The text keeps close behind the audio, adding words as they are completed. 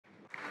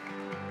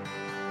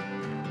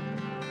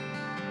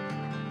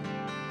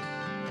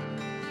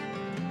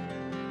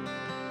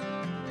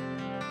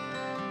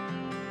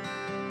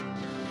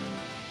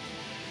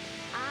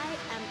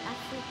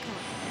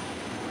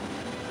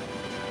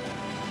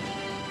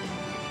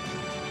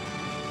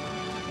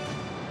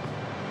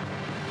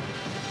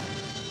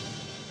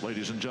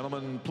Ladies and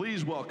gentlemen,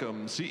 please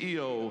welcome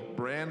CEO,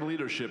 Brand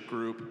Leadership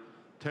Group,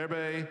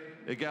 Thebe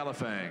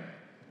IKALAFENG.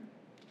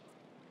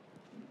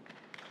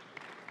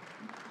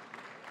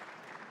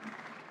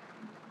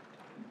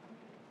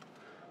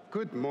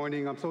 Good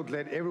morning. I'm so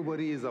glad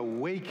everybody is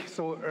awake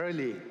so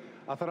early.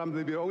 I thought I'm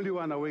the only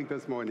one awake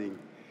this morning.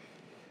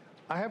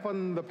 I have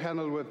on the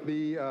panel with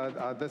me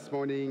this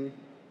morning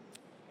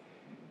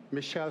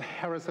Michelle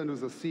Harrison,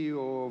 who's the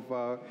CEO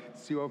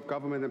of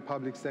Government and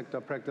Public Sector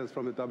Practice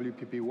from the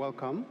WPP.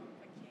 Welcome.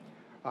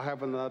 I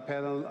have on the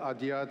panel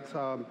Adiat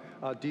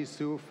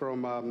DISU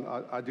from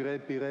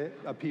Adiree,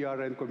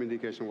 PR and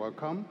Communication.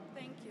 Welcome.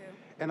 Thank you.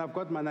 And I've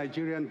got my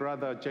Nigerian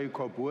brother,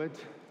 Jacob Wood,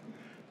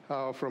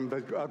 from the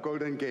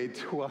Golden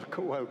Gate.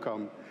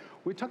 Welcome.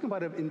 We're talking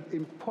about an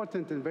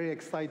important and very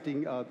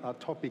exciting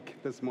topic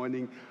this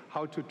morning,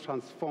 how to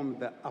transform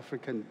the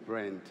African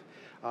brand.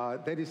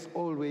 That is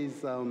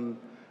always,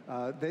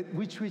 the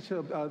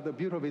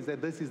beauty of it is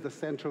that this is the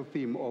central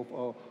theme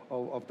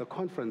of the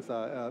conference,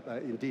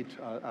 indeed,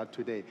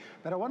 today.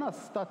 But I want to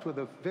start with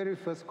the very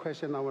first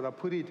question. I want to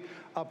put it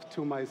up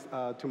to my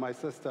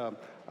sister,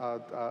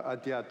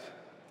 Adiat.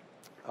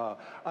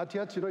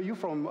 Adiat, you know, you're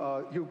from,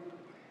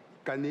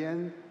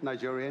 Ghanaian,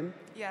 Nigerian?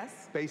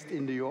 Yes. Based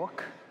in New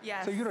York?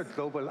 Yes. So you're a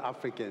global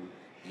African.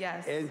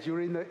 Yes. And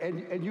you're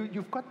in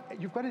you've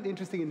got an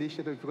interesting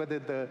initiative. You've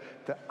got the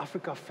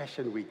Africa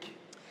Fashion Week.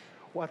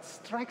 What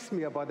strikes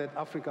me about that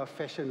Africa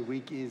Fashion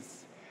Week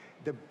is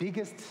the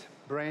biggest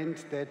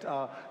brand that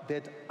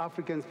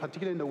Africans,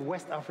 particularly in the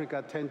West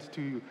Africa, tend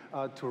to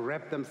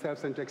wrap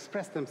themselves and to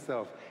express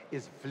themselves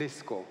is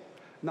Vlisco.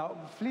 Now,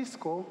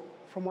 Vlisco,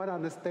 from what I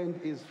understand,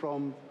 is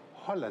from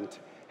Holland.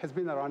 Has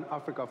been around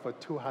Africa for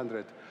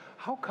 200.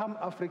 How come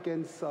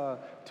Africans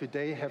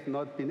today have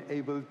not been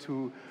able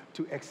to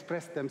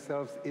express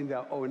themselves in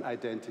their own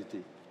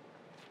identity?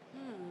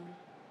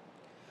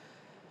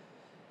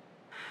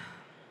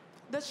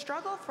 The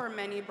struggle for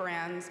many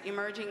brands,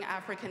 emerging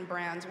African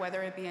brands,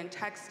 whether it be in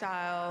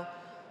textile,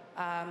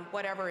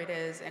 whatever it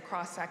is,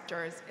 across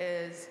sectors,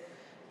 is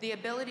the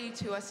ability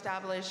to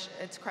establish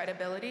its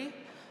credibility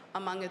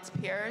among its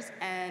peers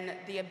and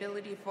the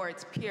ability for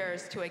its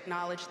peers to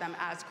acknowledge them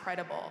as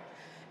credible.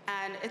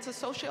 And it's a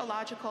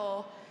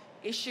sociological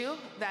issue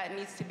that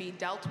needs to be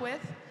dealt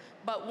with.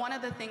 But one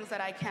of the things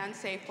that I can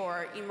say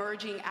for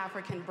emerging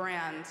African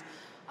brands,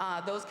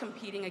 those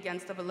competing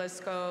against the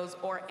Vliscos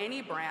or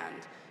any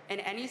brand in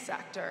any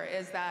sector,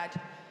 is that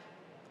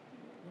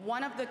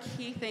one of the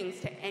key things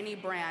to any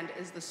brand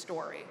is the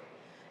story.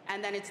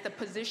 And then it's the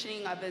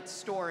positioning of its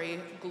story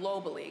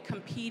globally,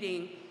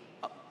 competing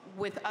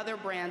with other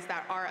brands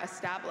that are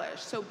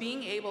established. So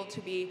being able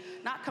to be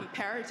not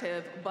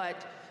comparative,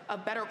 but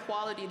of better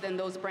quality than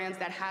those brands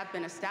that have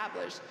been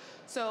established.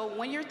 So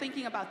when you're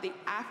thinking about the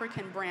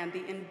African brand,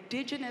 the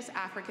indigenous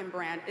African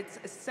brand, it's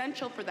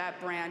essential for that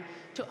brand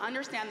to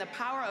understand the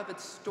power of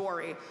its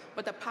story,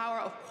 but the power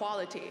of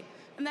quality.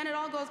 And then it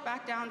all goes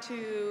back down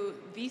to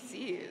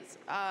VCs,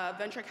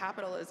 venture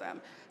capitalists.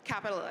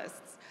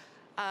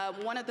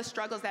 One of the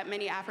struggles that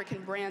many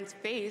African brands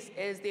face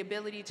is the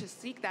ability to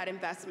seek that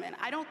investment.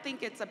 I don't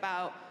think it's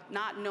about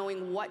not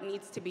knowing what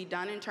needs to be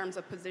done in terms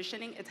of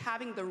positioning. It's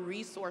having the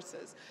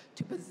resources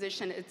to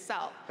position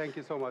itself. Thank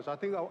you so much. I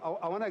think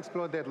I want to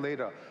explore that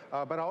later.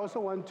 But I also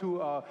want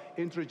to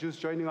introduce,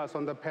 joining us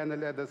on the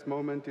panel at this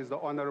moment is the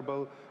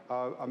Honorable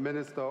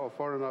Minister of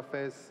Foreign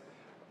Affairs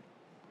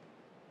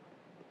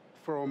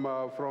from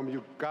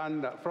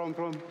Uganda, from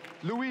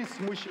Louise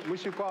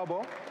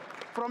MUSHIKIWABO,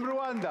 from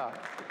Rwanda.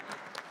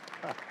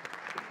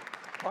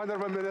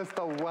 Honorable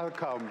Minister,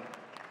 welcome.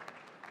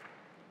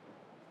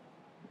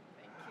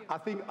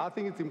 Thank you. I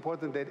think it's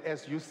important that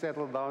as you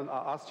settle down,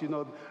 as you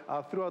know,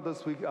 throughout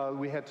this week,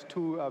 we had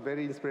two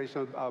very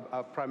inspirational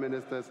prime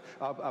ministers,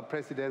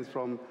 presidents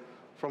from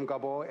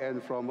Gabon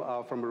and from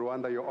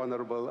Rwanda, your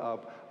Honorable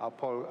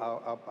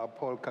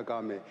Paul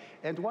Kagame.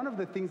 And one of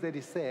the things that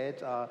he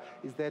said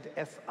is that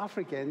as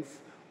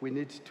Africans, we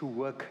need to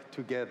work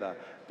together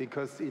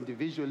because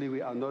individually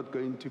we are not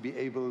going to be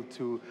able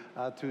to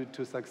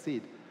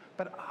succeed.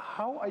 But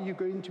how are you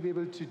going to be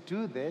able to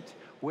do that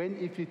when,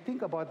 if you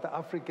think about the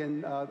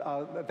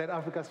that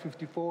Africa's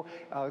 54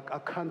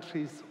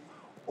 countries,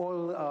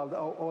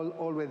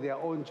 all with their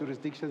own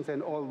jurisdictions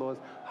and all those,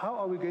 how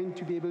are we going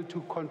to be able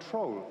to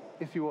control,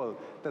 if you will,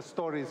 the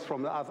stories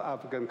from the other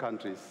African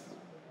countries?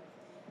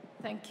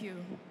 Thank you.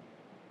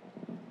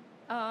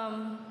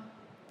 I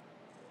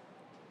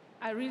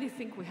really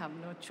think we have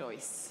no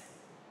choice.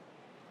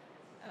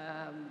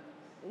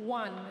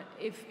 One,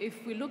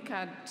 if we look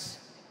at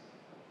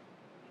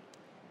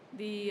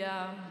the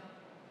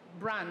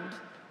brand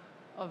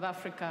of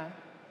Africa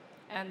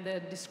and the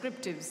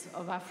descriptives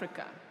of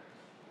Africa,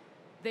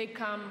 they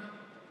come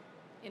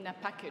in a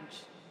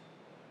package.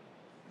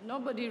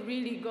 Nobody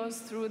really goes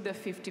through the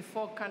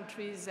 54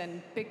 countries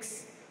and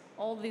picks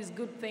all these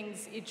good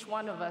things each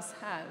one of us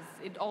has.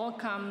 It all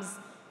comes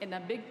in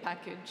a big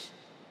package.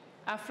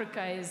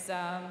 Africa is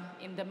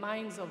in the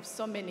minds of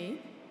so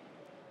many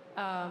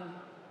a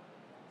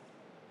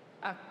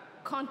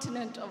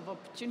continent of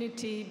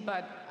opportunity,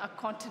 but a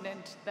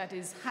continent that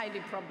is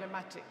highly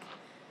problematic.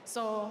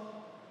 So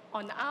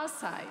on our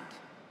side,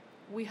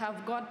 we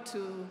have got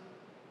to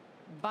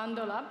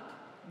bundle up,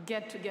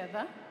 get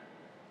together,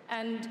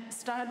 and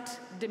start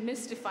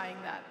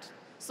demystifying that.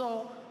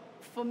 So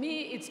for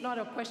me, it's not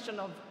a question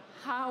of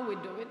how we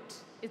do it,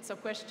 it's a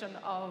question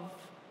of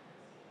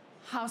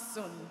how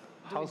soon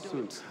do we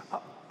do it.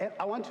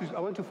 I want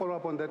to follow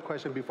up on that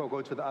question before I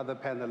go to the other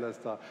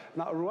panelists.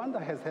 Now, Rwanda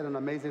has had an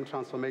amazing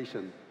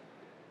transformation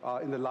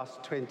in the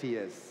last 20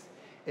 years.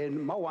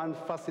 And my one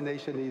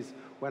fascination is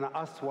when I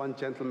asked one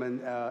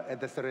gentleman at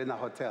the Serena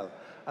Hotel,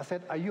 I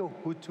said, are you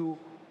a Hutu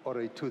or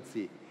a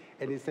Tutsi?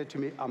 And he said to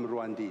me, I'm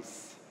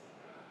Rwandese.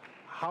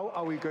 How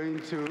are we going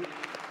to,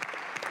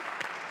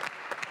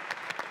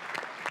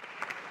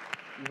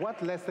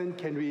 what lesson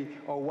can we,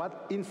 or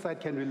what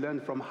insight can we learn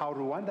from how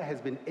Rwanda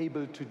has been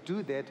able to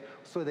do that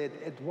so that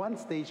at one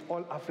stage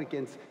all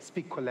Africans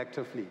speak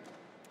collectively?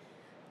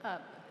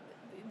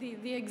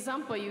 The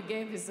example you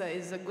gave is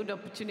a good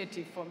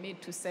opportunity for me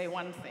to say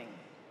one thing.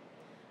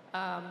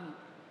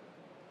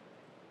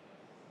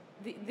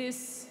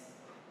 This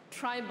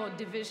tribal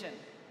division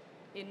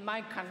in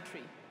my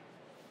country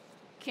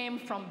came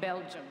from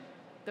Belgium.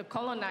 The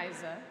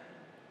colonizer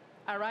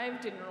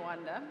arrived in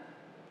Rwanda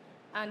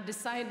and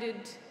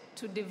decided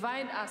to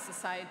divide our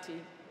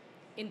society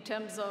in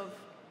terms of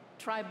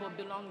tribal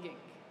belonging.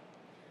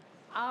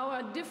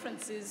 Our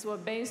differences were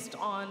based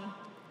on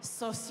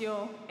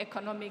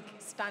socio-economic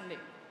standing.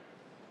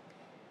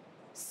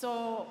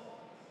 So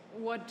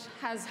what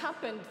has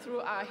happened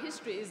through our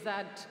history is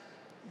that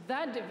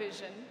that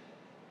division,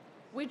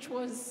 which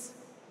was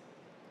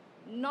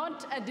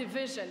not a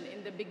division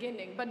in the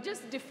beginning, but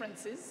just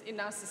differences in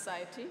our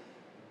society,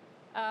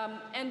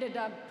 ended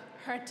up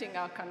hurting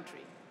our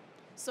country.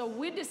 So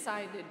we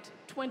decided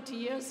 20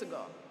 years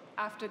ago,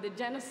 after the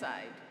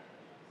genocide,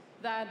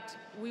 that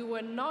we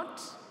were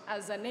not,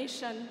 as a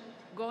nation,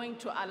 going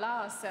to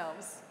allow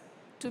ourselves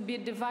to be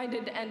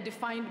divided and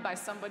defined by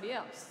somebody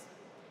else.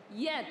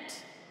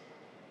 Yet,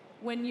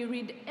 when you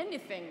read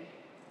anything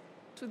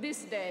to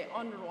this day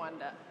on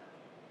Rwanda,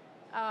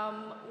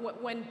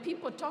 when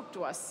people talk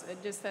to us,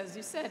 just as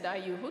you said, are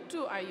you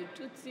Hutu, are you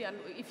Tutsi? And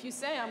if you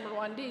say I'm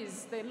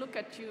Rwandese, they look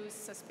at you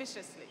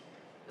suspiciously.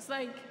 It's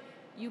like,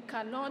 you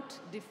cannot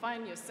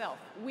define yourself.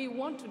 We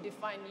want to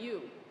define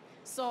you.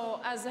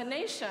 So as a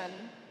nation,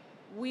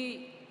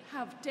 we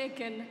have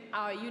taken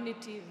our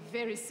unity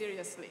very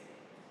seriously.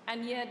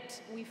 And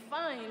yet we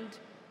find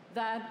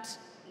that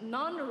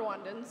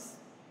non-Rwandans,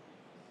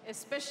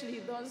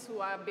 especially those who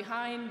are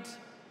behind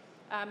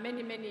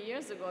many, many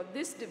years ago,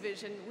 this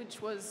division,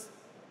 which was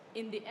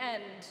in the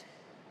end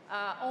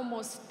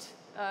almost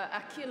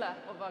a killer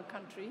of our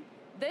country,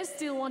 they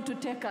still want to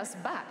take us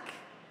back.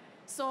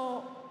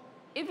 So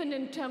even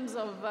in terms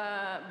of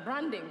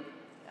branding,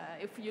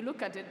 if you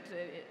look at it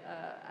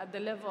at the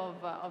level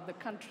of the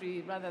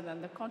country rather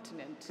than the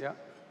continent, yeah,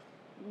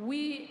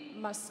 we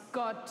must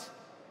got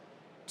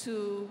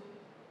to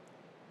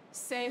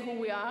say who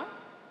we are,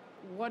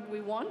 what we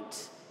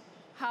want,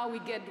 how we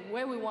get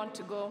where we want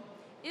to go,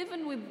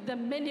 even with the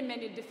many,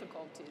 many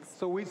difficulties.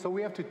 So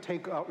we have to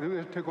take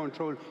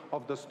control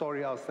of the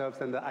story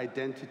ourselves and the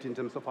identity in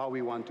terms of how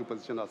we want to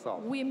position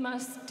ourselves. We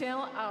must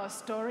tell our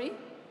story.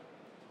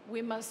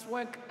 We must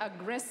work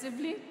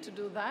aggressively to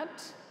do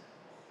that.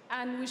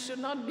 And we should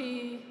not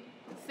be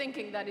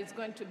thinking that it's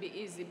going to be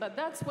easy, but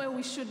that's where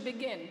we should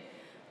begin.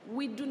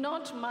 We do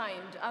not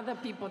mind other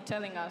people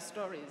telling our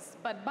stories,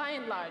 but by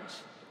and large,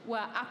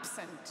 we're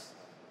absent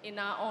in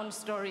our own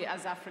story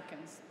as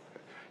Africans.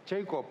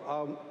 Jacob,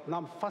 now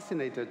I'm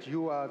fascinated.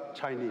 You are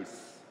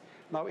Chinese.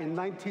 Now in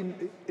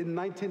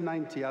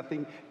 1990, I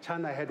think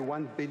China had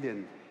 1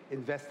 billion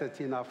invested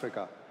in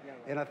Africa. Yeah.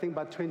 And I think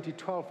by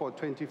 2012 or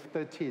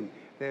 2013,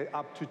 they're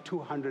up to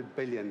 200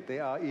 billion. They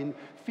are in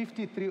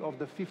 53 of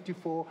the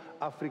 54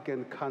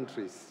 African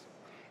countries.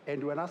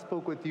 And when I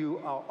spoke with you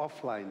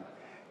offline,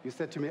 you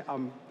said to me,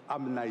 I'm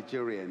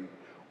Nigerian.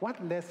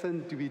 What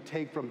lesson do we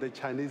take from the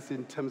Chinese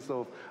in terms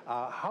of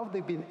how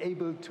they've been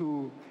able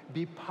to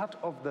be part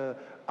of the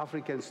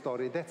African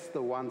story? That's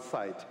the one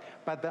side.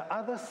 But the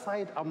other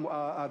side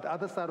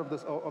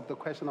of the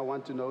question I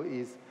want to know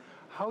is,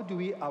 how do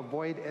we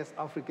avoid, as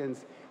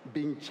Africans,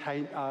 being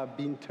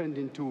turned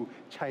into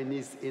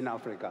Chinese in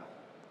Africa?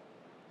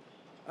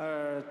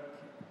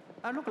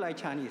 I look like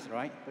Chinese,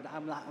 right? But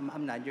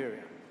I'm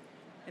Nigerian.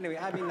 Anyway,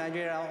 I've been in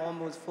Nigeria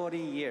almost 40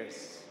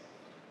 years.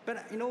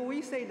 But, you know,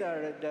 we say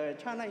that the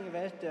China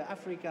invest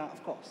Africa,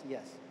 of course,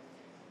 yes.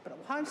 But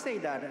I say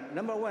that,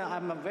 number one,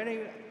 I'm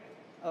very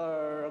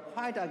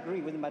quite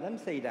agree with Madam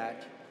say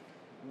that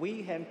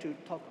we have to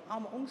talk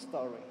our own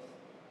story.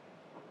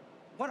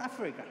 What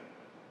Africa?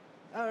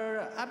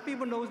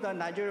 People know that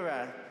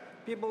Nigeria,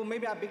 people,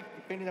 maybe I'll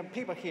bring the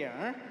people here,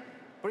 huh?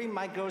 Bring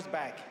my girls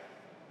back,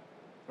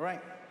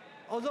 right?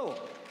 Although,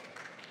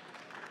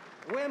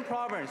 we're in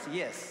province,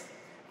 yes.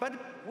 But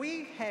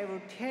we have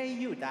to tell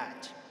you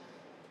that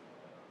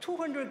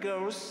 200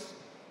 girls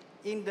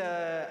in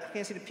the, I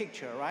can see the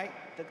picture, right?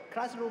 The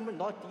classroom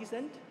not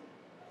decent.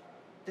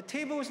 The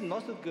table is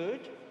not so good.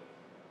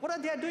 What are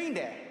they doing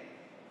there?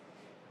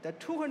 The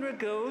 200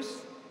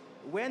 girls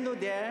went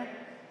there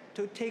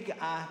to take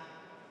an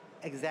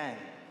exam.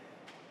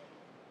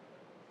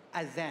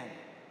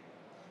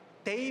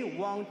 They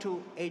want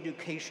to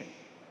education.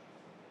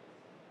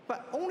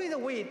 But only the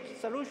way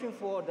solution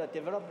for the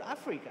developed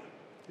Africa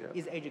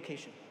is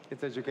education.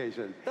 It's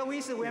education. The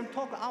reason we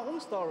talk our own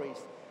stories.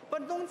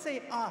 But don't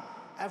say,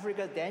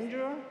 Africa's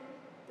danger,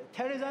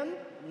 terrorism.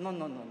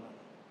 No.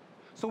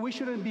 So we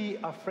shouldn't be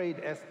afraid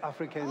as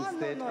Africans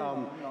that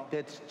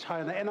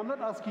China, and I'm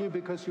not asking you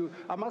because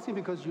I'm asking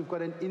because you've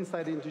got an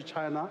insight into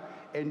China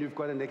and you've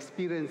got an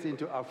experience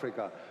into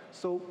Africa.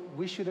 So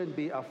we shouldn't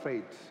be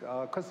afraid.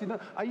 Because,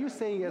 are you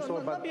saying as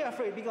well? No, not be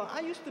afraid, because I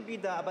used to be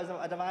the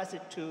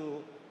advisor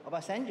to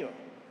Obasanjo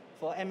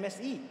for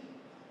MSE.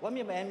 What I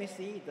mean by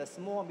MSE, the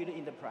small middle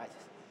enterprises.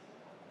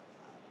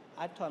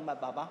 I told my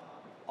Baba,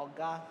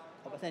 Oga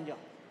Obasanjo.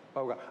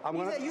 Okay.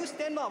 He said, you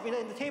stand up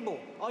in the table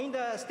or in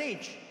the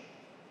stage.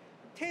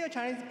 Tell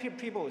Chinese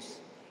peoples,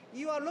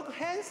 you look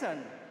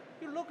handsome,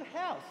 you look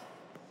healthy,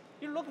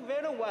 you look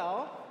very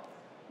well.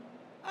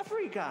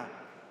 Africa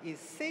is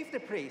safe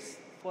place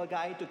for a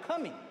guy to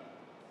come in.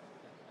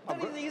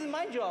 That is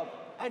my job,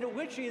 and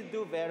which is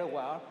do very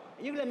well.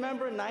 You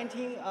remember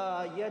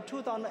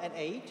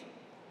 2008,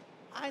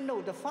 I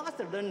know the fast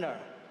learner,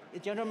 a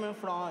gentleman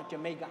from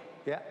Jamaica.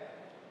 Yeah.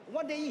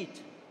 What they eat?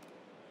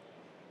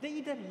 They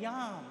eat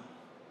yam.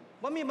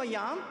 What I mean by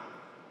yam?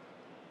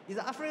 It's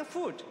African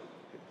food.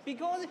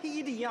 Because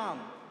he eat yam,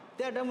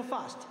 they don't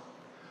fast.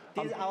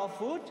 This is our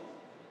food.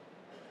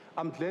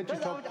 I'm glad you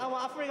talk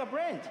our African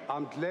brand.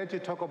 I'm glad you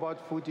talk about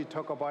food, you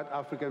talk about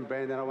African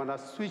brand, and I want to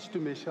switch to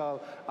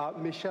Michelle.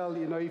 Michelle,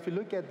 if you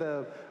look at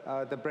the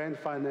Brand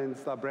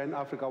Finance, Brand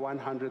Africa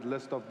 100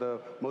 list of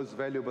the most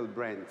valuable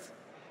brands,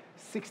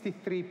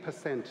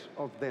 63%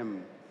 of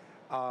them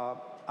are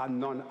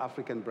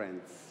non-African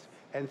brands,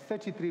 and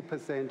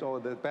 33%, or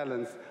the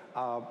balance,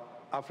 are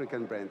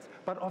African brands.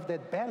 But of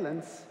that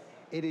balance,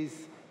 it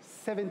is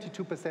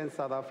 72%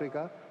 South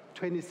Africa,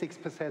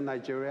 26%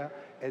 Nigeria,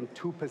 and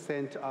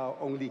 2%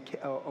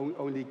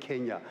 only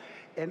Kenya.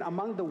 And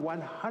among the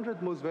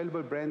 100 most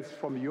valuable brands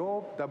from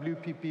your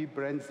WPP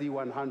Brand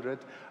Z100,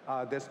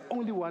 there's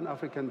only one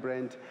African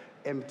brand,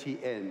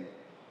 MTN.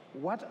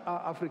 What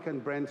are African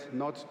brands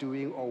not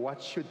doing, or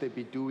what should they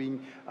be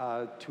doing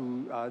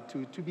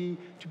to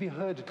be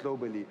heard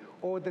globally?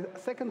 Or the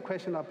second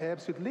question I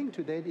perhaps would link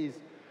to that is,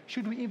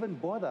 should we even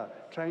bother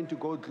trying to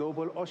go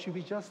global, or should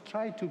we just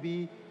try to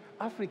be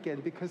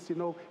African? Because,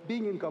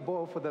 being in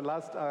Gabon for the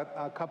last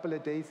couple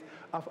of days,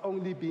 I've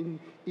only been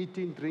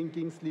eating,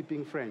 drinking,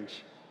 sleeping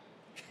French.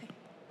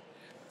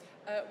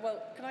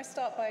 Well, can I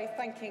start by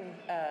thanking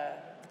the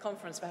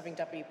conference for having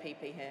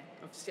WPP here?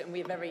 And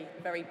we're very,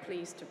 very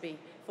pleased to be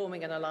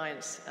forming an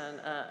alliance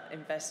and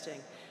investing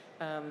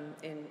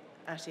in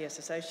Adiat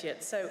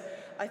Associates. So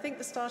I think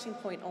the starting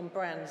point on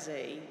Brand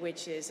Z,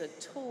 which is a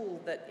tool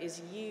that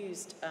is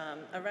used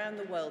around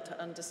the world to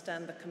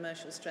understand the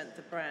commercial strength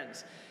of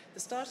brands, the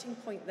starting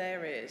point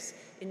there is,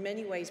 in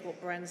many ways, what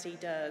Brand Z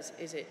does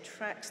is it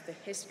tracks the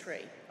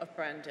history of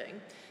branding,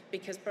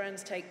 because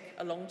brands take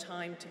a long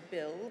time to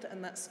build,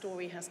 and that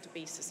story has to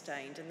be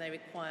sustained, and they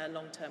require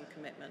long-term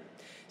commitment.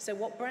 So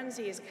what Brand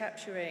Z is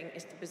capturing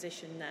is the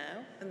position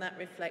now, and that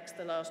reflects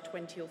the last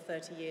 20 or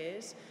 30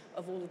 years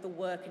of all of the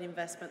work and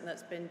investment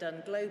that's been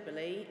done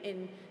globally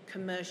in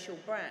commercial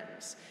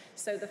brands.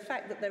 So the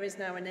fact that there is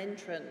now an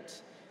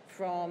entrant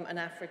from an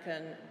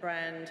African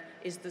brand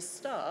is the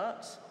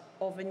start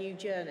of a new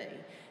journey.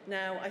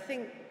 Now, I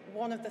think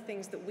one of the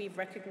things that we've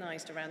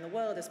recognized around the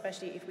world,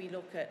 especially if we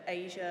look at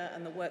Asia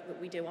and the work that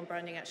we do on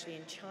branding actually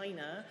in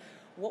China,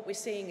 what we're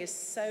seeing is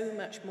so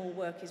much more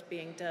work is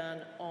being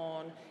done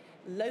on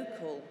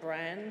local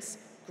brands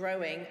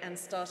growing and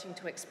starting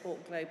to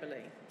export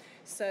globally.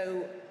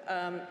 So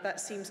that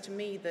seems to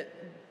me that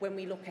when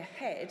we look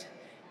ahead,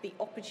 the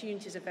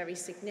opportunities are very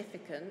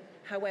significant.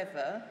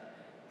 However,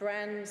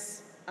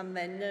 brands and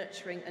their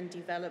nurturing and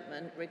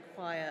development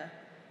require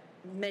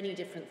many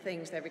different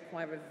things. They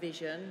require a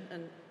vision,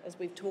 and as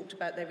we've talked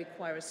about, they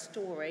require a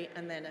story,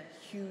 and then a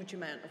huge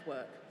amount of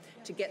work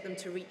to get them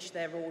to reach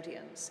their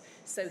audience.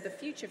 So the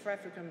future for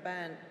African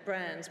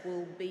brands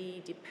will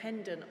be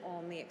dependent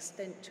on the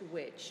extent to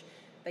which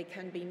they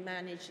can be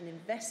managed and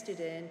invested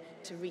in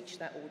to reach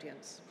that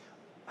audience.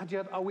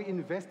 Adiat, are we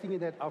investing in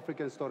that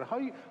African story? How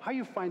are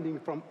you finding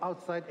from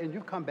outside, and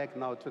you come back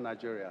now to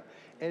Nigeria,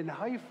 and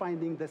how are you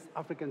finding this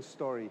African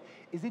story?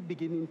 Is it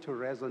beginning to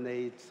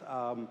resonate?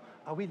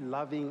 Are we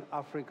loving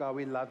Africa? Are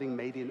we loving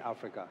Made in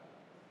Africa?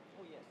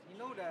 Oh, yes. You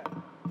know that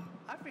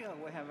Africa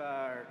will have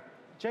a...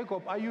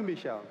 Jacob, are you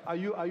Michelle? Are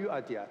you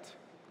Adiat?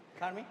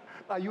 Pardon me?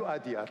 Are you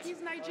Adiat?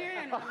 He's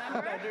Nigerian,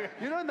 remember?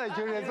 You know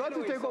Nigerians want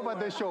to take over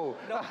the show.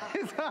 No.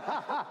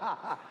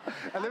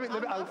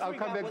 I'll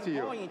come back to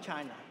you. Born in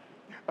China.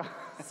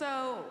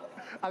 So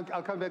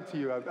I'll come back to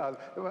you. I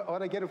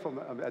want to get it from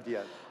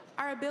Adiat.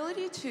 our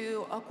ability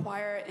to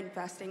acquire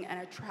investing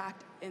and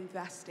attract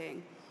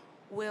investing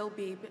will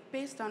be,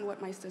 based on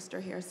what my sister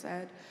here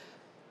said,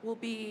 will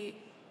be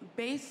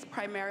based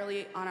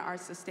primarily on our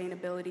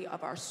sustainability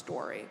of our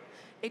story.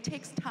 It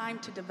takes time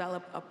to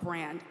develop a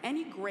brand.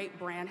 Any great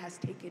brand has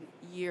taken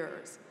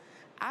years.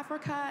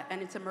 Africa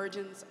and its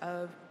emergence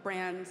of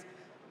brands,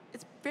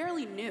 it's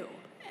fairly new.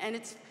 And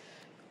it's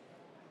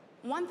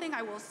one thing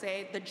I will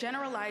say, the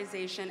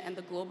generalization and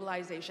the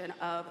globalization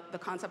of the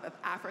concept of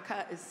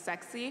Africa is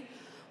sexy,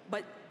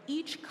 but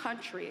each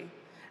country,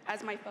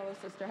 as my fellow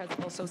sister has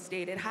also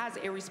stated, has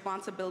a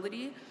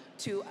responsibility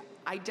to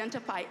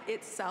identify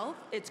itself,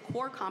 its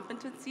core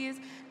competencies,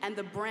 and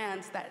the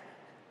brands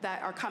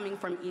that are coming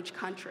from each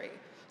country.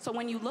 So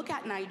when you look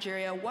at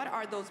Nigeria, what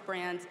are those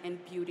brands in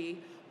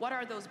beauty? What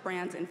are those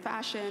brands in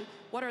fashion?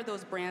 What are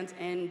those brands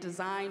in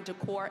design,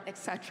 decor,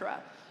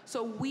 etc.?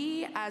 So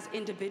we as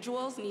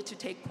individuals need to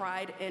take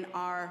pride in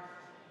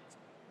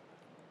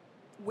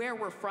where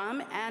we're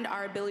from and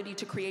our ability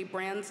to create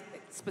brands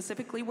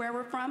specifically where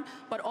we're from,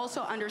 but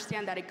also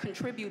understand that it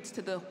contributes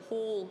to the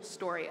whole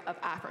story of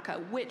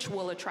Africa, which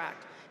will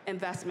attract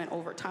investment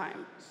over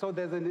time. So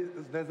there's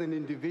an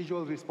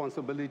individual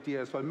responsibility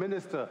as well.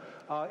 Minister,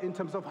 in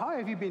terms of how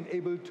have you been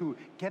able to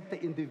get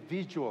the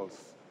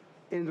individuals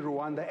in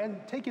Rwanda,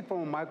 and take it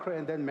from micro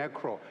and then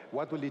macro,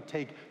 what will it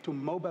take to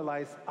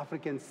mobilize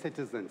African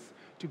citizens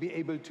to be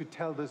able to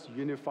tell this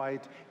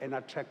unified and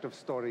attractive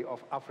story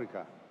of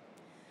Africa?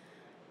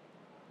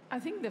 I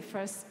think the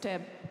first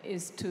step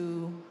is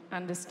to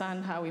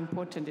understand how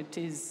important it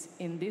is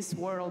in this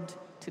world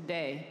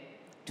today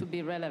to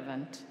be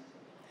relevant.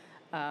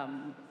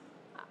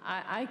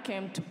 I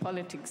came to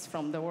politics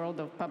from the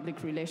world of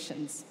public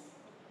relations,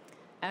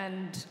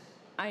 and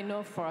I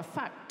know for a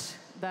fact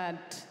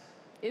that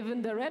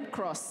even the Red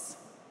Cross,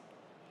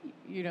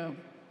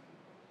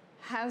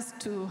 has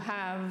to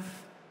have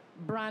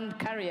brand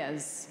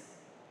carriers.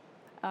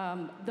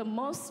 The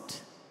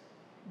most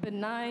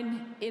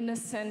benign,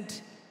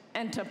 innocent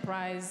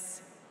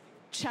enterprise,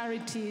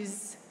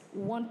 charities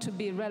want to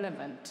be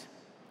relevant.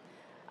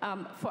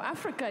 For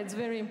Africa, it's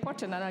very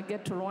important, and I'll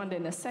get to Rwanda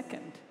in a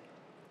second,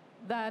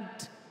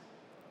 that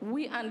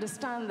we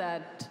understand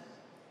that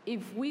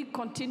if we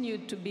continue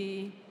to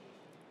be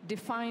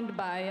defined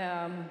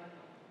by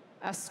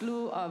a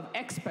slew of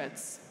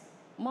experts,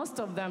 most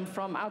of them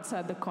from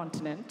outside the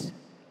continent,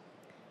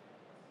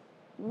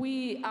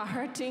 we are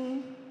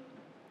hurting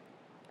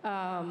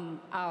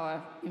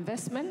our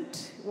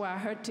investment, we are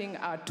hurting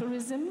our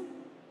tourism,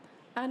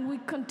 and we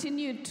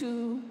continue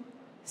to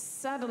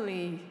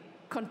sadly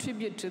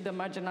contribute to the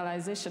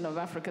marginalization of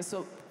Africa.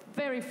 So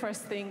very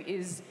first thing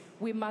is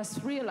we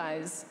must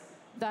realize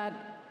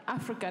that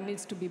Africa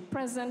needs to be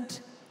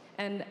present,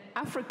 and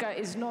Africa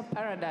is no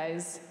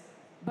paradise,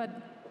 but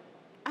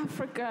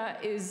Africa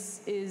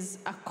is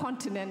a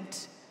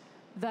continent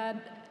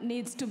that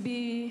needs to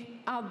be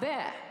out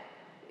there.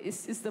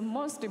 It's the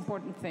most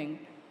important thing.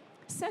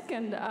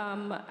 Second,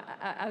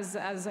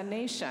 as a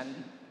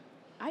nation,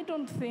 I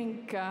don't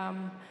think,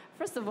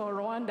 first of all,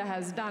 Rwanda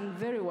has done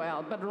very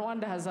well, but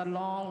Rwanda has a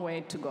long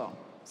way to go.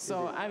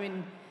 So, I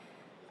mean,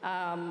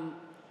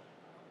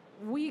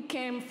 we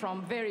came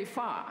from very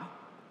far,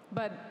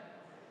 but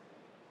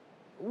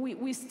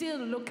we still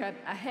look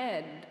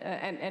ahead,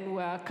 and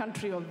we're a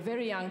country of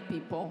very young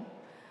people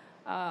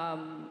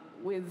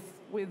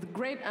with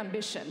great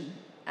ambition.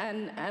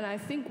 And I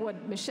think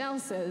what Michelle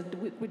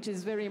said, which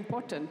is very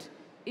important,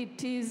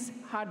 it is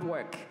hard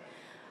work.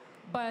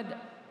 But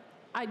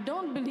I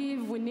don't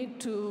believe we need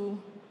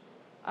to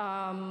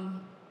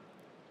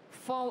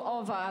fall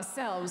over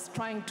ourselves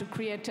trying to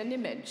create an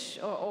image,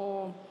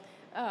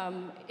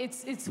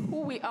 it's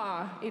who we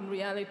are in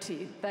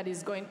reality that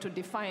is going to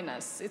define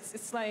us.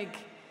 It's like,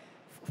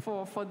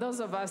 for those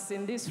of us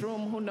in this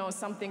room who know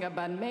something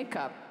about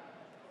makeup,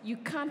 you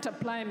can't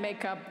apply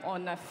makeup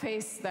on a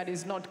face that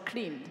is not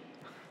cleaned.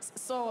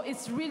 So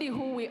it's really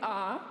who we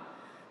are,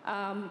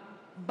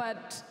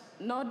 but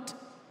not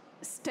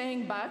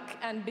staying back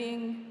and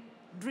being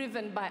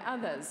driven by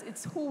others.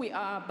 It's who we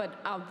are, but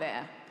out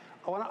there.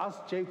 I want to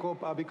ask Jacob,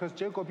 because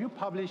Jacob, you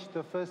published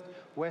the first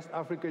West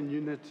African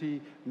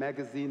Unity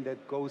magazine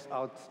that goes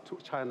out to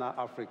China,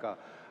 Africa.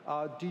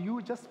 Do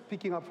you, just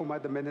picking up from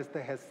what the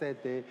minister has said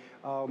there,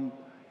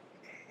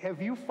 have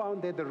you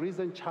found that the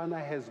reason China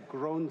has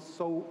grown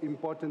so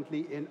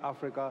importantly in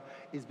Africa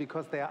is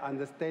because they are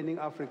understanding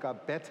Africa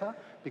better,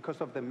 because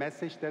of the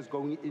message that's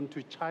going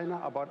into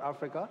China about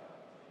Africa?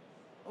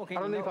 Okay, I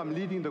don't know if I'm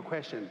leading the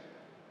question.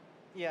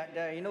 Yeah,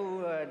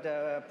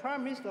 the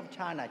Prime Minister of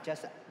China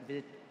just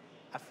visited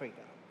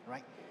Africa,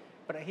 right?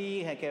 But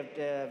he had kept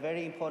a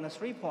very important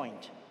 3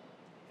 points.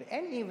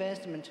 Any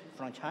investment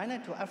from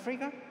China to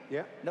Africa,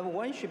 number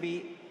one should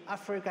be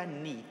Africa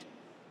need.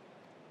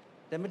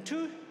 Number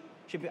two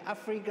should be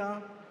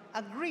Africa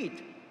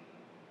agreed.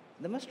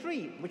 Number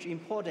three, which is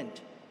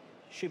important,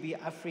 should be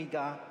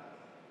Africa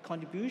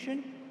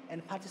contribution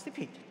and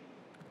participate.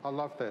 I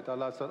love that. I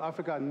love that.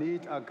 Africa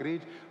need,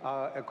 agreed,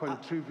 a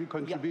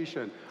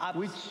contribution.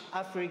 Which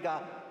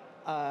Africa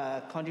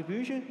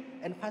contribution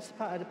and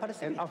participation.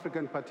 And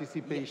African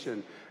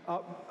participation.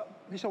 Yes.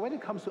 Michelle, when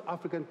it comes to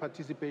African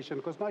participation,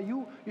 because now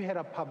you had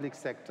a public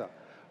sector,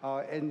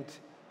 and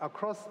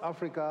across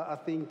Africa, I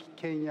think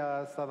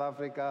Kenya, South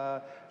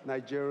Africa,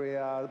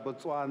 Nigeria,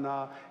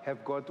 Botswana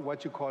have got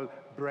what you call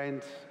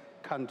brand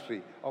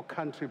country or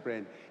country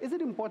brand. Is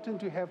it important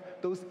to have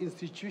those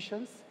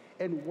institutions,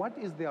 and what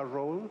is their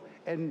role,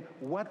 and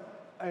what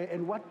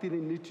do they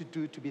need to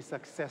do to be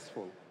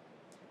successful?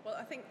 Well,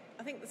 I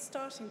think the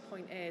starting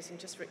point is, and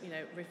just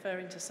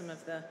referring to some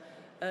of the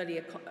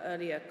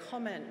earlier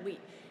comment,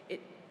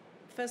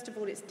 first of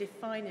all, it's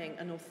defining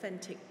an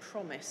authentic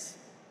promise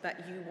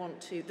that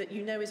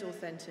you know is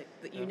authentic,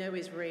 that you know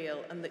is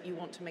real, and that you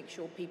want to make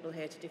sure people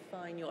hear to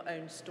define your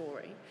own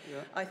story.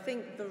 Yeah. I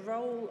think the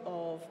role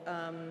of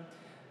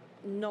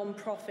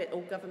non-profit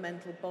or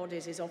governmental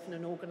bodies is often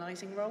an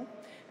organising role,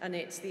 and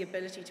it's the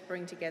ability to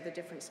bring together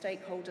different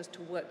stakeholders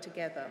to work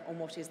together on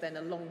what is then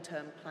a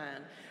long-term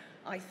plan.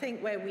 I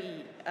think where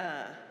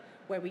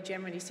we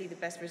generally see the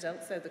best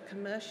results, though, the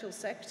commercial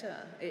sector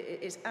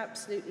is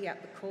absolutely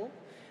at the core,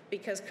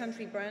 because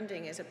country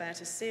branding is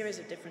about a series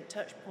of different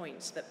touch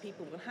points that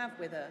people will have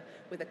with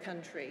a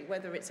country,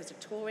 whether it's as a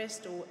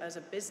tourist or as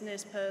a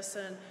business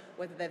person,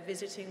 whether they're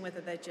visiting,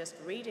 whether they're just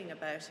reading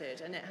about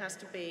it. And it has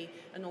to be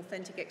an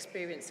authentic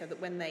experience so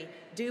that when they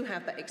do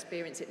have that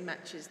experience, it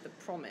matches the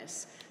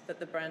promise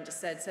that the brand has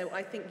said. So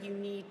I think you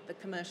need the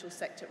commercial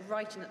sector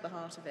right in at the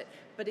heart of it.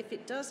 But if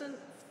it doesn't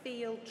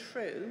feel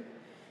true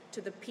to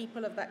the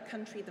people of that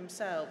country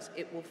themselves,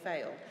 it will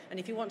fail. And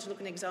if you want to look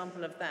at an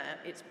example of that,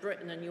 it's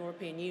Britain and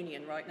European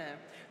Union right now,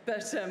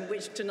 but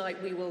which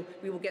tonight we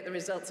will get the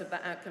results of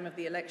that outcome of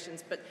the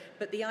elections.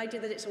 But the idea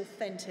that it's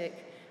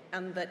authentic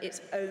and that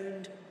it's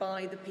owned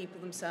by the people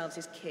themselves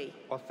is key.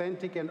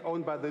 Authentic and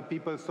owned by the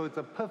people, so it's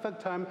a perfect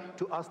time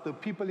to ask the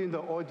people in the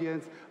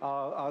audience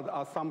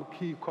some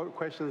key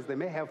questions they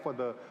may have for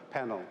the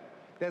panel.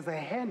 There's a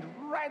hand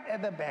right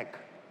at the back.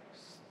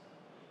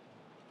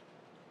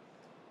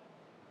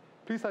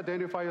 Please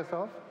identify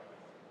yourself.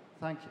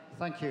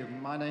 Thank you.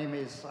 My name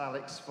is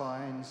Alex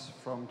Vines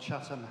from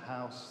Chatham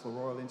House, the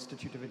Royal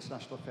Institute of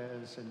International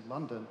Affairs in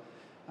London.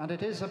 And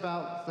it is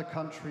about the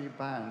country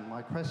ban.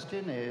 My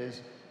question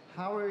is,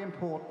 how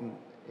important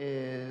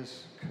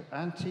is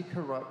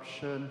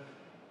anti-corruption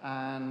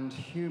and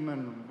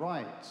human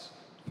rights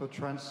for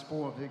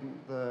transporting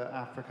the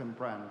African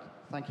brand?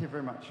 Thank you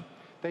very much.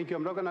 Thank you.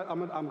 I'm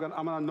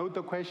gonna note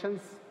the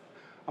questions.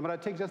 I'm gonna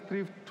take just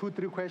two,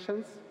 three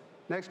questions.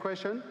 Next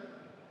question.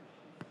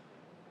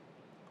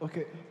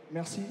 Ok,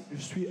 merci.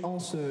 Je suis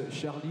Hans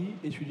Charlie,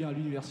 étudiant à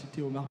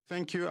l'université Omar.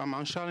 Thank you.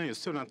 I'm Charlie, a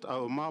student at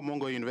Omar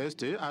Bongo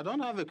University. I don't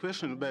have a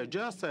question, but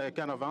just a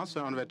kind of answer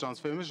on the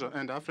transformation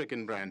and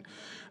African brand.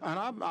 And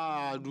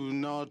I do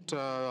not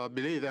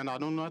believe, and I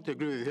do not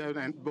agree with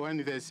them when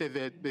they say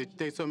that it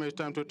takes so much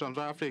time to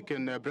transform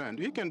African brand.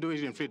 We can do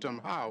it in freedom.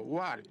 How?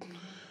 Why?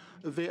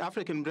 The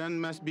African brand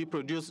must be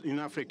produced in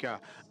Africa,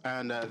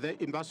 and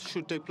it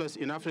should take place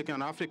in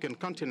African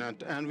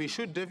continent, and we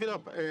should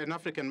develop an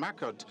African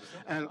market.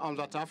 And on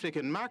that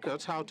African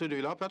market, how to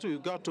develop it,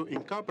 we've got to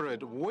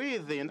incorporate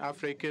within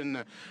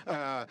African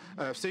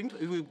things.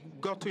 We've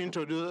got to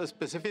introduce a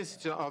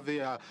specificity of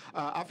the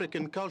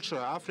African culture,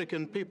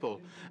 African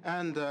people.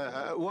 And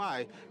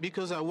why?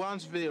 Because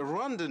once the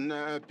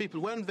Rwandan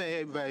people, when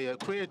they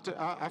create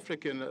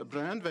African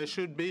brand, there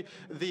should be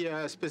the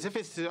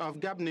specificity of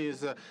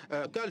Gabonese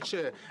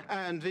culture,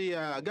 and the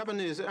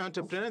Gabonese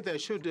entrepreneur, they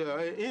should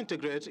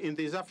integrate in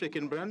this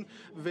African brand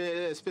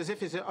the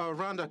specificity of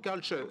Rwanda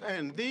culture,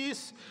 and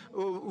this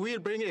will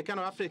bring a kind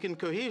of African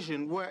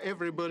cohesion where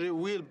everybody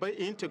will be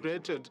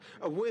integrated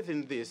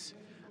within this.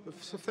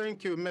 So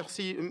thank you,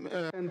 merci.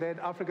 And that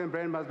African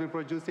brand must be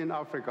produced in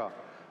Africa.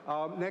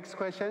 Next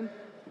question,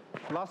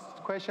 last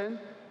question.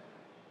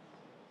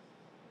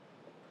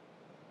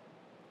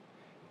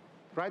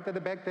 Right at the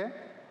back there.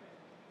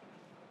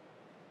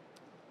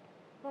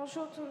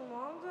 Bonjour tout le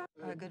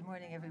monde. Good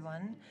morning,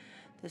 everyone.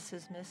 This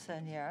is Miss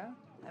Niera.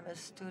 I'm a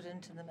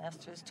student in the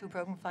Master's 2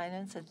 program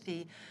Finance at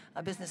the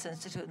Business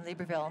Institute in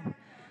Libreville.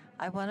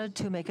 I wanted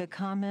to make a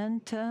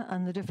comment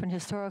on the different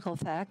historical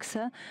facts.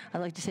 I'd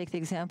like to take the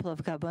example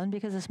of Gabon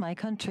because it's my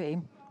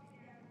country.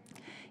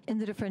 In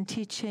the different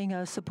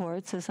teaching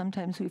supports,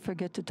 sometimes we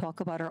forget to talk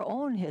about our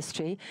own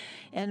history,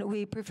 and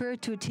we prefer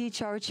to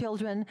teach our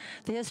children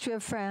the history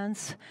of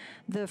France,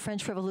 the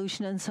French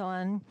Revolution, and so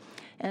on,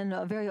 and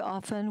very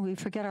often we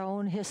forget our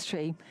own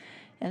history.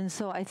 And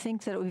so I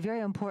think that it would be very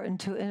important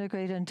to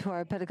integrate into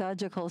our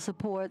pedagogical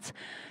supports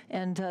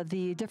and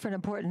the different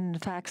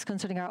important facts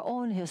concerning our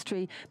own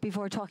history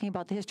before talking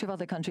about the history of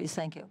other countries.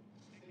 Thank you.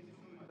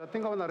 I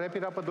think I want to wrap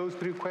it up with those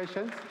 3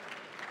 questions.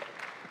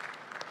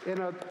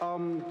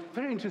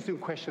 Very interesting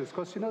questions,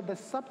 because the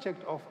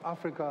subject of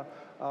Africa,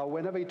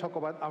 whenever you talk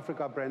about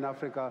Africa, brand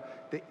Africa,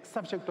 the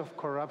subject of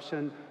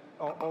corruption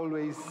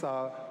always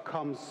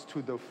comes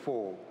to the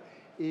fore.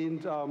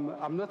 And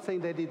I'm not saying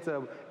that it's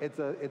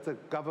a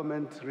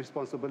government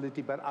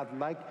responsibility, but I'd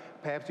like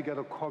perhaps to get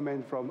a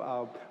comment from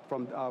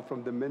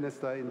the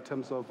minister in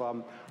terms of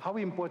how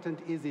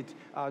important is it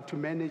to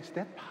manage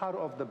that part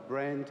of the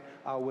brand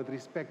with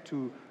respect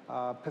to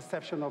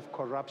perception of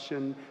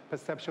corruption,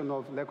 perception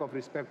of lack of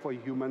respect for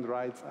human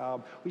rights,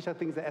 which I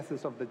think is the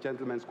essence of the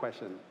gentleman's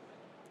question.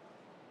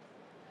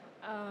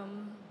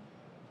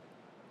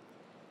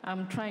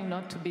 I'm trying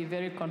not to be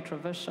very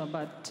controversial,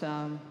 but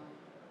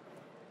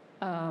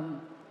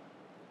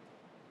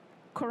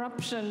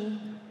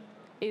corruption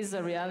is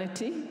a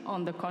reality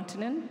on the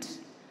continent,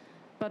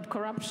 but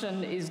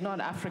corruption is not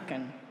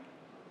African.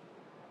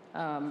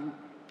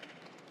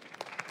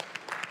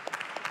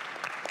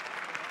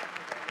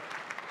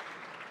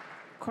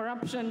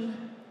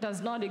 Corruption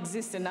does not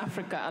exist in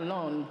Africa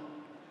alone.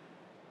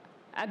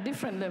 At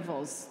different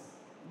levels,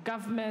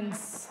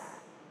 governments,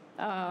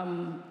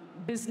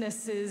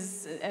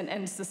 businesses,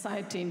 and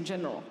society in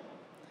general.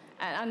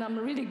 And I'm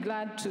really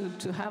glad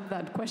to have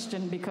that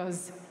question,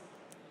 because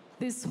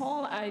this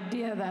whole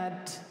idea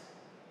that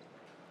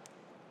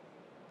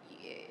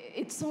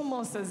it's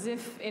almost as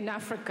if in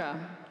Africa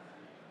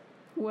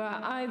we're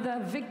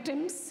either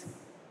victims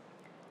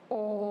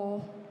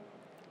or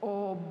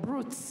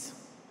brutes.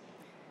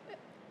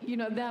 You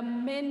know, there are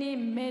many,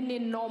 many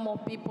normal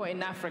people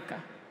in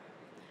Africa,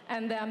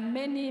 and there are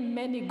many,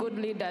 many good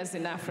leaders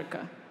in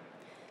Africa.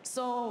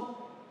 So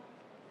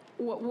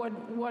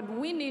what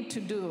we need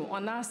to do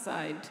on our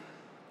side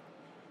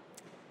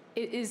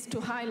is to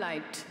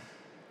highlight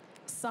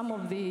some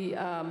of the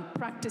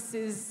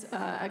practices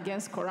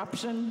against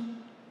corruption.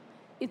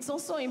 It's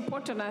also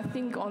important, I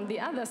think, on the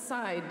other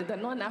side, the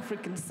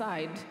non-African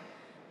side,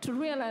 to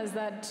realize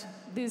that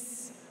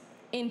this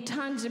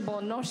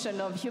intangible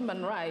notion of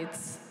human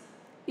rights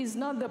is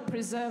not the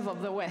preserve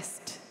of the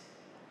West.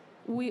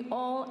 We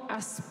all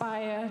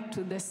aspire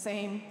to the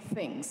same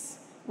things.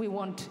 We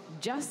want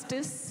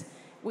justice,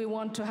 we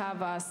want to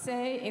have our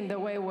say in the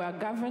way we are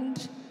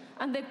governed,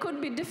 and there could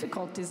be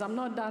difficulties, I'm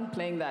not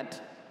downplaying that.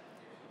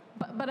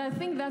 But I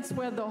think that's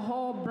where the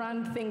whole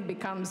brand thing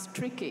becomes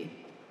tricky.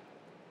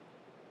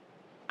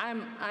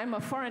 I'm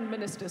a foreign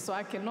minister, so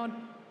I cannot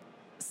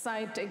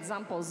cite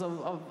examples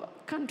of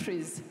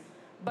countries,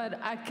 but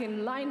I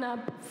can line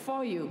up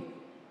for you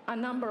a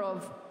number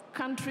of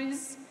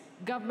countries,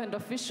 government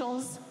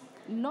officials,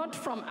 not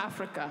from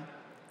Africa,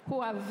 who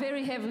are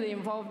very heavily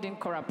involved in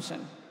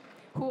corruption,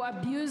 who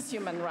abuse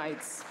human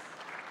rights.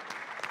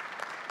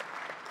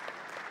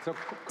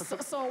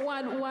 So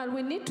while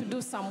we need to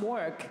do some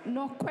work,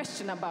 no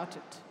question about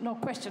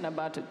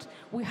it,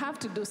 we have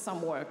to do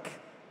some work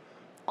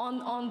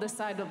on the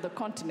side of the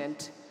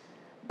continent.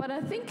 But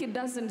I think it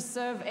doesn't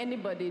serve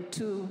anybody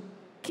to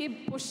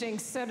keep pushing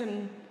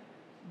certain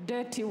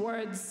dirty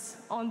words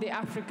on the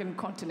African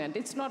continent.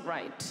 It's not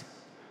right.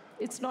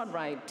 It's not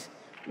right.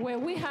 Where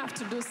we have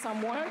to do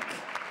some work,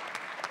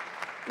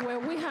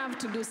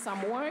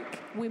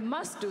 we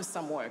must do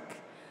some work.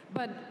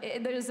 But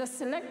there is a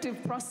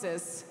selective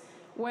process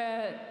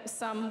where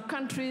some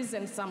countries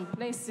and some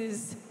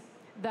places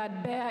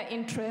that bear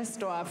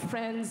interest or are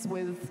friends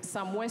with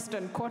some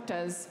Western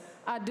quotas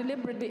are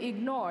deliberately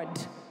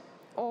ignored,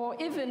 or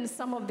even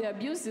some of the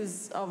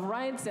abuses of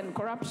rights and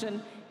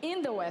corruption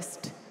in the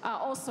West are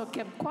also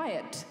kept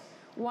quiet,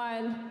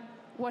 while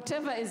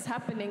whatever is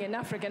happening in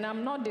Africa, and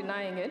I'm not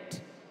denying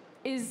it,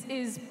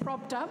 is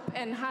propped up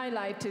and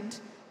highlighted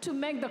to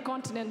make the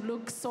continent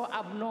look so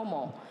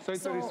abnormal. So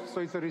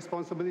it's a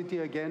responsibility,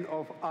 again,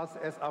 of us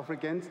as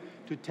Africans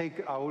to take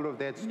a hold of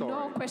that story.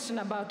 No question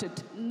about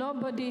it.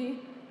 Nobody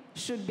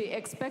should be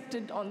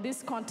expected on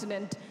this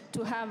continent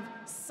to have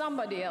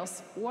somebody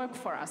else work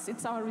for us.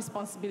 It's our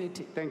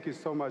responsibility. Thank you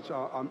so much,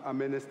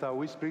 Minister,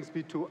 which brings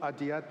me to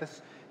Adiat,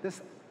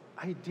 this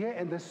idea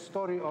and the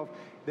story of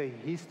the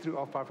history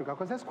of Africa,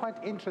 because that's quite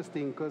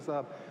interesting, because,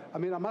 I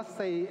mean, I must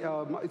say,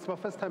 it's my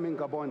first time in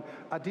Gabon.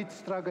 I did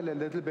struggle a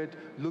little bit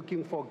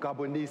looking for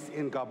Gabonese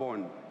in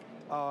Gabon.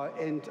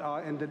 And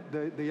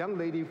the young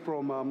lady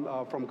from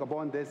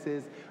Gabon there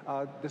says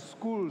the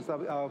schools,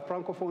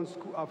 Francophone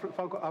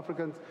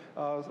African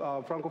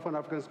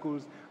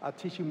schools are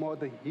teaching more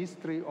the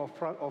history of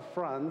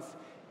France,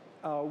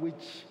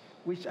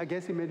 which I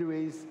guess in many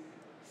ways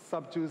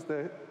subdues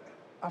the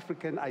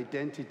African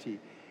identity.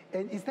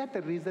 And is that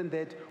the reason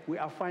that we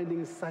are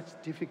finding such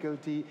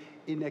difficulty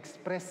in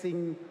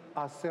expressing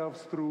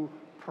ourselves through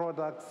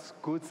products,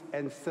 goods,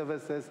 and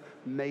services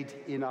made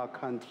in our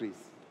countries?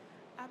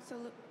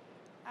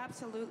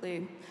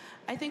 Absolutely.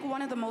 I think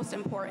one of the most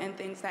important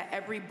things that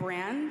every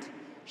brand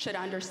should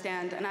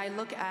understand, and I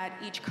look at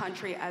each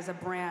country as a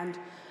brand,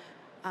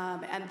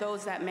 and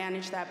those that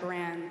manage that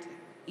brand,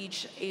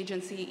 each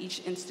agency,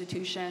 each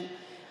institution,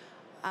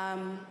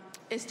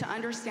 is to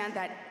understand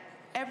that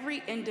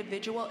every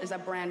individual is a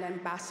brand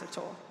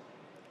ambassador.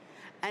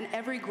 And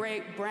every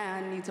great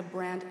brand needs a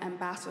brand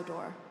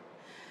ambassador.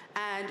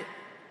 And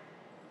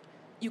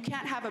you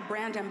can't have a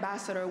brand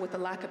ambassador with a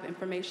lack of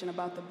information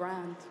about the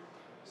brand.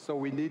 So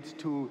we need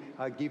to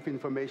give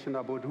information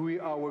about who we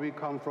are, where we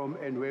come from,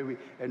 and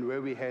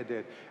where we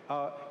headed.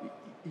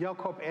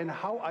 Jakob, and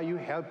how are you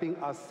helping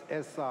us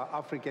as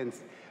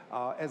Africans,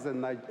 as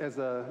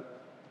a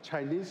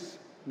Chinese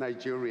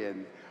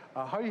Nigerian?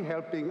 How are you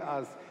helping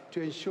us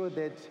to ensure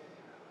that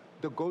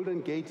the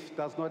Golden Gate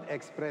does not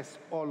express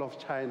all of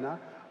China,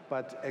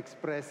 but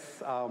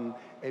express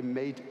a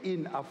made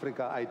in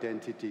Africa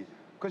identity?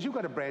 Because you've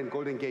got a brand,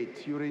 Golden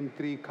Gate, you're in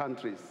 3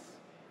 countries.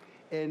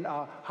 And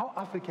how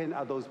African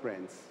are those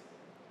brands?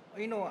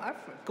 You know,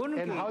 Golden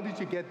Gate. And how did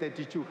you get that?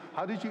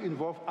 How did you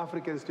involve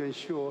Africans to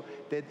ensure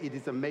that it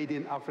is a made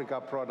in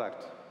Africa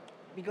product?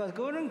 Because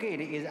Golden Gate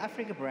is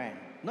African brand,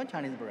 not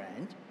Chinese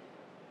brand.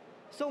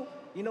 So,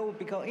 you know,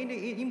 because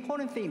the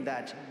important thing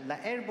that like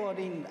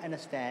everybody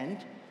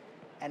understand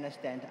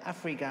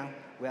Africa,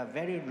 we are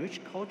very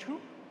rich culture.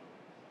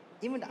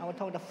 Even I will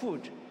talk the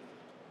food.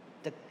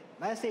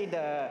 Let's say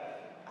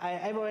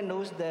everyone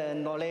knows the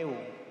Noleu.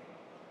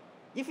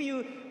 If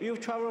you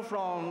travel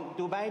from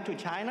Dubai to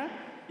China,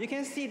 you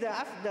can see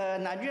the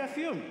Nigeria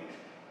film.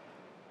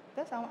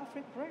 That's our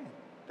African brand.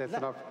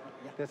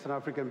 That's an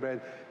African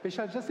brand.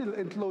 Michelle, just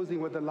in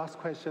closing with the last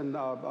question,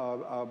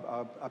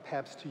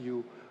 perhaps to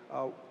you.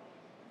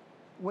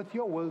 With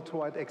your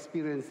worldwide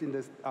experience in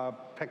this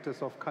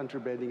practice of country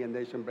branding and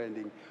nation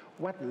branding,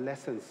 what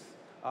lessons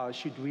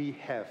should we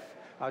have,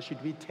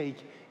 should we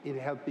take in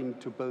helping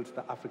to build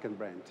the African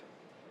brand?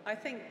 I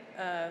think,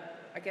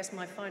 I guess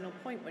my final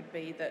point would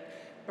be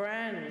that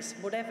brands,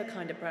 whatever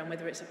kind of brand,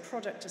 whether it's a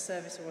product, a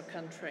service, or a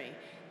country,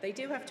 they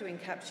do have to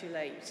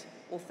encapsulate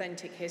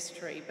authentic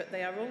history, but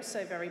they are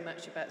also very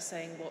much about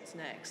saying what's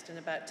next and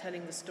about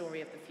telling the story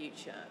of the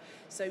future.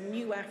 So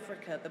New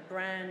Africa, the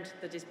brand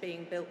that is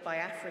being built by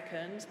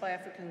Africans, by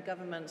African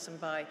governments and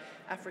by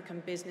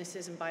African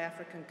businesses and by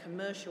African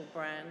commercial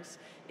brands,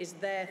 is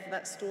there for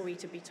that story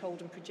to be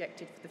told and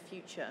projected for the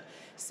future.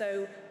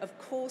 So of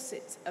course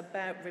it's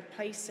about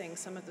replacing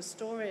some of the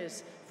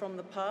stories from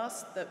the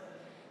past that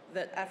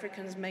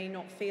Africans may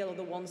not feel are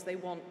the ones they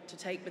want to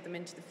take with them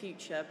into the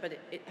future, but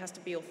it has to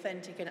be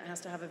authentic and it has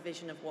to have a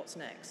vision of what's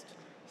next.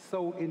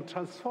 So in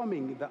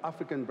transforming the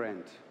African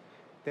brand,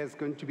 there's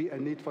going to be a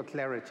need for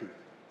clarity.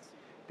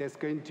 There's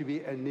going to be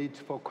a need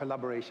for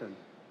collaboration.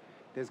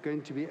 There's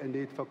going to be a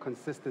need for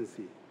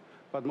consistency.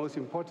 But most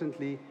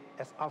importantly,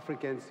 as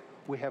Africans,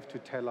 we have to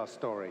tell our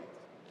story.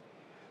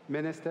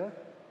 Minister,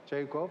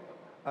 Jacob,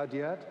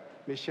 Adiat,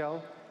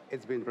 Michelle,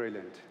 it's been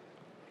brilliant.